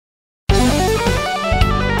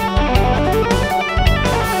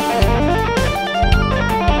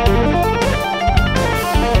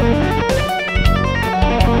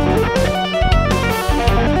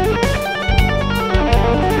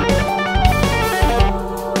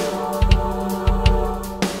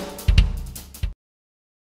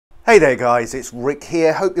Hey there guys, it's Rick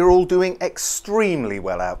here. Hope you're all doing extremely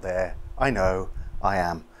well out there. I know, I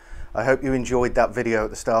am. I hope you enjoyed that video at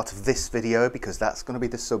the start of this video because that's going to be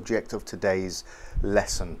the subject of today's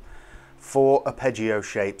lesson. 4 arpeggio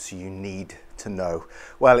shapes you need to know.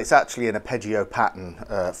 Well, it's actually an arpeggio pattern,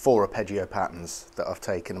 4 arpeggio patterns that I've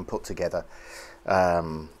taken and put together.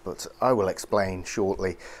 But I will explain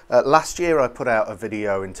shortly. Last year I put out a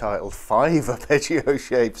video entitled 5 arpeggio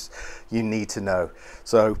shapes you need to know.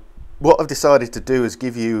 So what I've decided to do is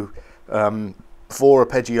give you 4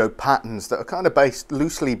 arpeggio patterns that are kind of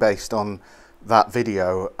loosely based on that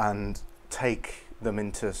video and take them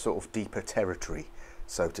into sort of deeper territory,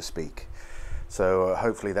 so to speak. So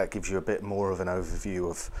hopefully that gives you a bit more of an overview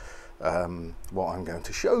of what I'm going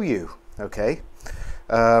to show you. Okay.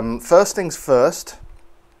 First things first,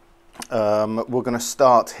 we're going to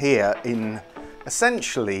start here in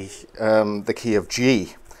essentially the key of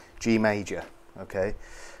G major. Okay,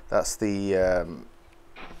 that's the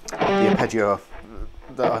arpeggio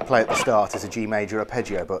that I play at the start is a G major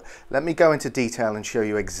arpeggio, but let me go into detail and show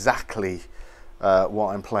you exactly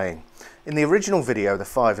what I'm playing. In the original video, the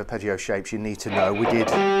 5 arpeggio shapes you need to know, we did,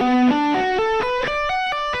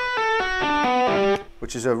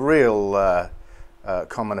 which is a real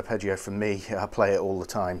common arpeggio for me. I play it all the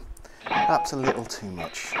time, perhaps a little too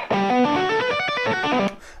much.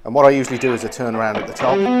 And what I usually do is a turn around at the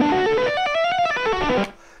top.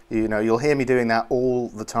 You know, you'll hear me doing that all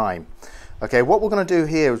the time. Okay, what we're going to do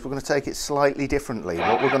here is we're going to take it slightly differently.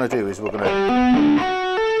 What we're going to do is we're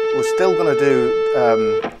still going to do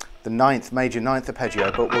the major ninth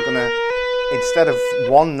arpeggio, but we're going to, instead of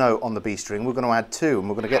 1 note on the B string, we're going to add 2, and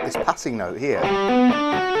we're going to get this passing note here.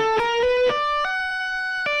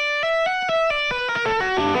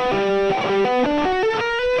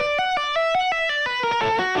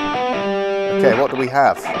 Okay, what do we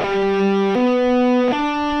have?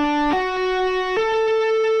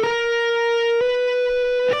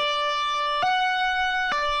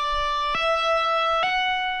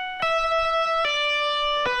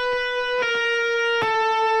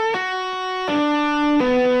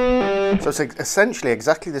 So it's essentially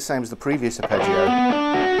exactly the same as the previous arpeggio,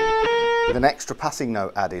 with an extra passing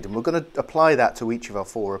note added, and we're going to apply that to each of our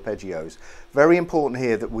 4 arpeggios. Very important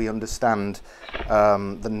here that we understand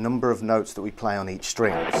the number of notes that we play on each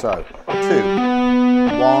string. So 2,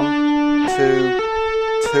 1, 2,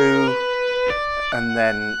 2, and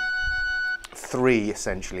then 3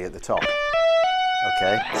 essentially at the top.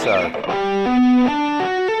 Okay, so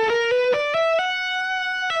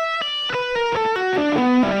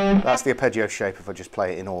that's the arpeggio shape if I just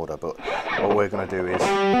play it in order, but what we're going to do is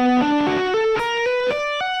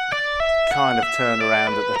kind of turn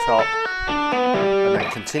around at the top and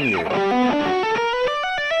then continue.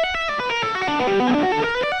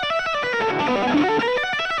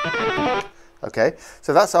 Okay,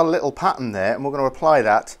 so that's our little pattern there, and we're going to apply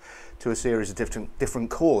that to a series of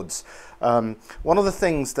different chords. One of the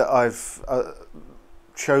things that I've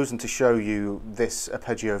chosen to show you this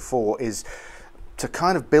arpeggio for is to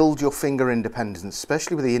kind of build your finger independence,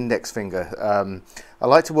 especially with the index finger. I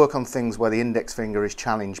like to work on things where the index finger is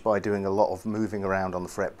challenged by doing a lot of moving around on the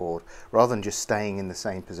fretboard rather than just staying in the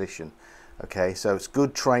same position. Okay, so it's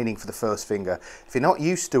good training for the first finger. If you're not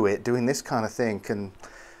used to it, doing this kind of thing can,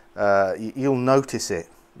 you'll notice it.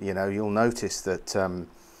 You know, you'll notice that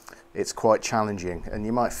it's quite challenging, and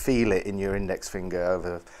you might feel it in your index finger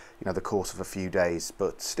over, you know, the course of a few days.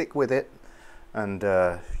 But stick with it, and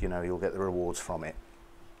you know, you'll get the rewards from it.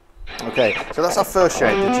 Okay, so that's our first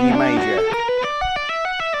shape, the G major.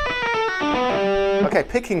 Okay,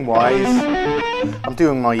 picking wise, I'm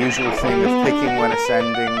doing my usual thing of picking when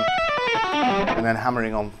ascending and then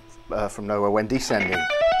hammering on from nowhere when descending.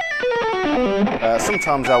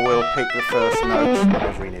 Sometimes I will pick the first note on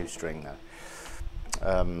every new string though.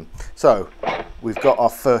 So we've got our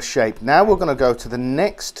first shape. Now we're going to go to the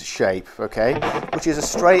next shape, okay, which is a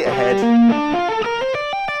straight ahead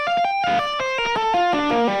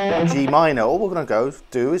G minor. All we're going to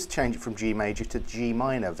do is change it from G major to G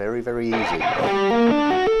minor. Very, very easy.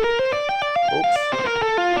 Oops.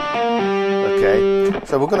 Okay,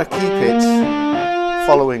 so we're going to keep it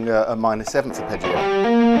following a minor 7th arpeggio.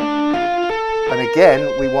 And again,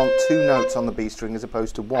 we want 2 notes on the B string as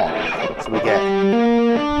opposed to 1. So we get,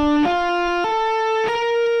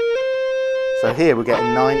 so here we're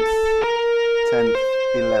getting 9th, 10th,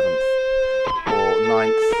 11th, or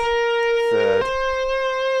 9th, 3rd,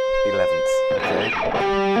 11th. Okay.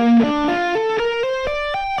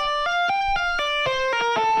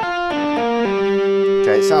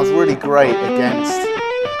 Okay, it sounds really great against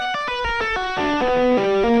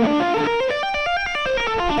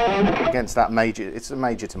against that major. It's a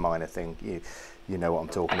major to minor thing. You know what I'm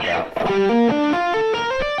talking about.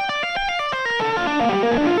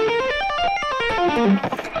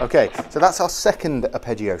 Okay, so that's our second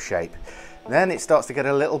arpeggio shape. Then it starts to get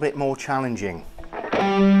a little bit more challenging. What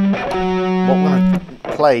we're going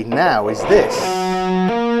to play now is this.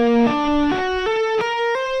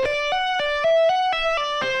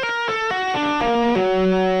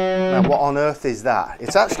 Now, what on earth is that?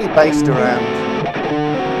 It's actually based around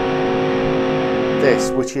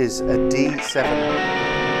this, which is a D7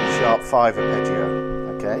 sharp 5 arpeggio.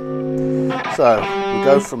 Okay, so we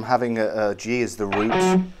go from having a G as the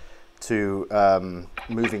root to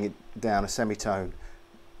moving it down a semitone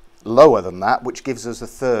lower than that, which gives us a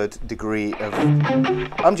third degree of,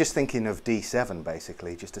 I'm just thinking of D7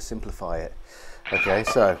 basically, just to simplify it. Okay,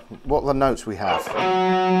 so what are the notes we have?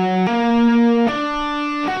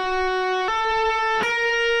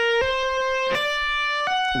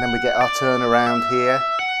 And then we get our turn around here.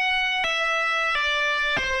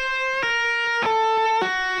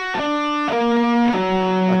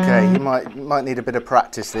 Okay, you might need a bit of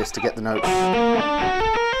practice this to get the notes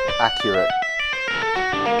accurate.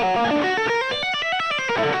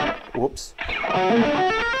 Whoops.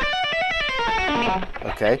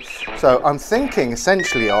 Okay, so I'm thinking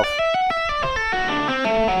essentially of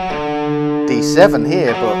D7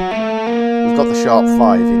 here, but we've got the sharp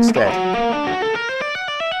 5 instead.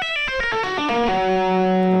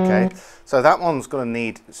 Okay, so that one's going to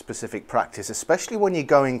need specific practice, especially when you're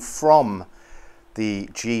going from the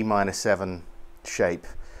G minor 7 shape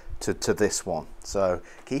to this one. So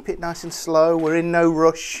keep it nice and slow. We're in no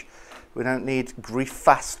rush. We don't need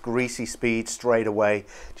fast, greasy speed straight away.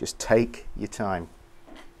 Just take your time.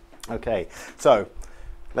 Okay, so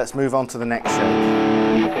let's move on to the next shape.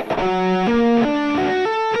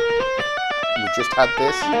 We just had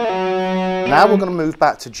this. Now we're going to move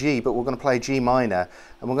back to G, but we're going to play G minor,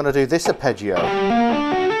 and we're going to do this arpeggio.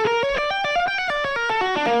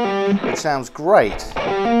 It sounds great.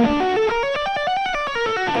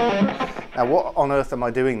 Now, what on earth am I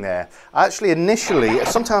doing there? Actually, initially,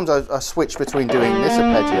 sometimes I switch between doing this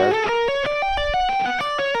arpeggio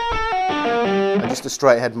and just a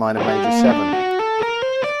straight ahead minor major 7.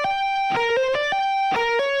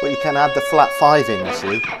 But you can add the flat 5 in, you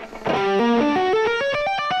see.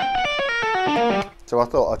 So I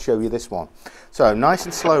thought I'd show you this one. So, nice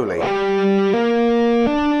and slowly.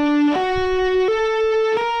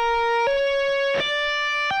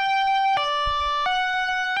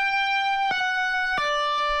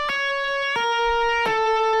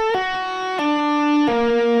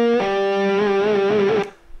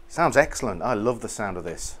 Sounds excellent. I love the sound of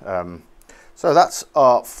this. So that's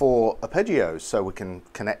our 4 arpeggios, so we can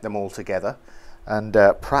connect them all together and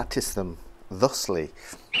practice them thusly.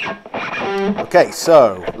 Okay,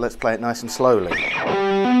 so let's play it nice and slowly.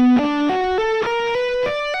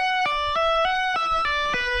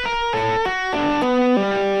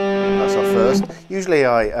 That's our first. Usually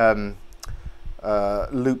I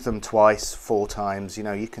loop them twice, 4 times. You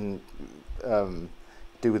know, you can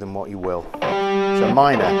do with them what you will. So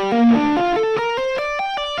minor.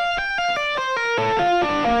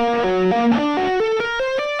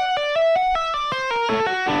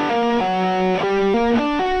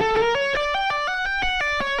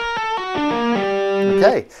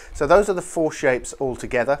 Okay, so those are the 4 shapes all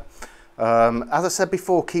together. As I said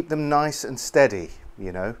before, keep them nice and steady,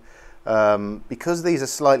 you know. Because these are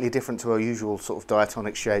slightly different to our usual sort of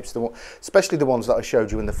diatonic shapes, especially the ones that I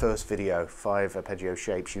showed you in the first video, 5 arpeggio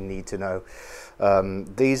shapes you need to know.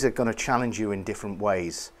 These are going to challenge you in different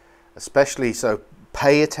ways, especially so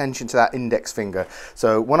pay attention to that index finger.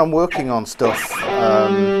 So when I'm working on stuff,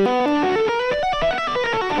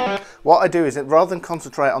 what I do is that rather than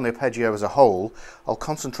concentrate on the arpeggio as a whole, I'll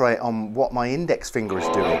concentrate on what my index finger is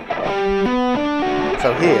doing.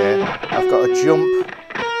 So here I've got a jump.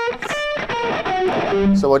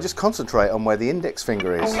 So I just concentrate on where the index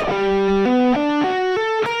finger is. See?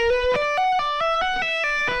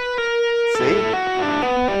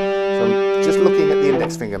 So I'm just looking at the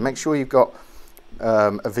index finger. Make sure you've got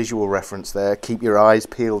a visual reference there. Keep your eyes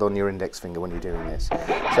peeled on your index finger when you're doing this.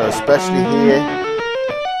 So especially here,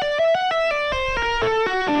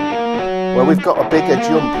 where we've got a bigger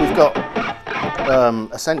jump, we've got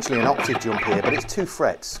essentially an octave jump here, but it's 2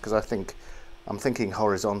 frets because I'm thinking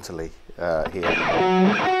horizontally here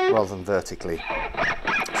rather than vertically.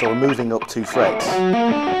 So we're moving up 2 frets.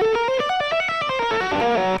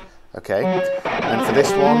 Okay, and for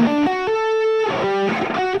this one,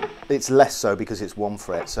 it's less so because it's 1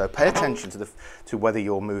 fret. So pay attention to whether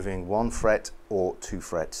you're moving 1 fret or 2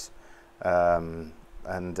 frets.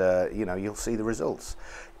 and you know, you'll see the results.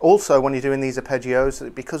 Also, when you're doing these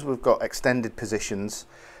arpeggios, because we've got extended positions,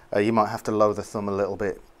 you might have to lower the thumb a little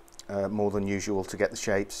bit more than usual to get the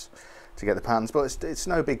shapes, to get the patterns, but it's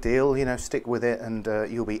no big deal, you know, stick with it and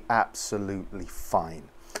you'll be absolutely fine.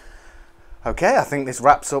 Okay, I think this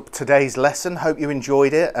wraps up today's lesson. Hope you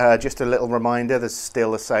enjoyed it. Just a little reminder, there's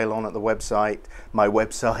still a sale on at the website, my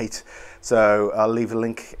website. So I'll leave a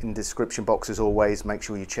link in the description box as always. Make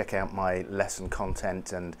sure you check out my lesson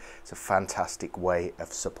content, and it's a fantastic way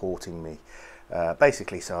of supporting me.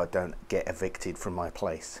 Basically so I don't get evicted from my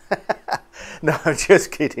place. No, I'm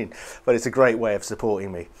just kidding. But it's a great way of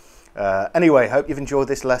supporting me. Anyway, hope you've enjoyed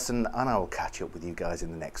this lesson, and I will catch up with you guys in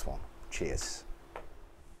the next one. Cheers.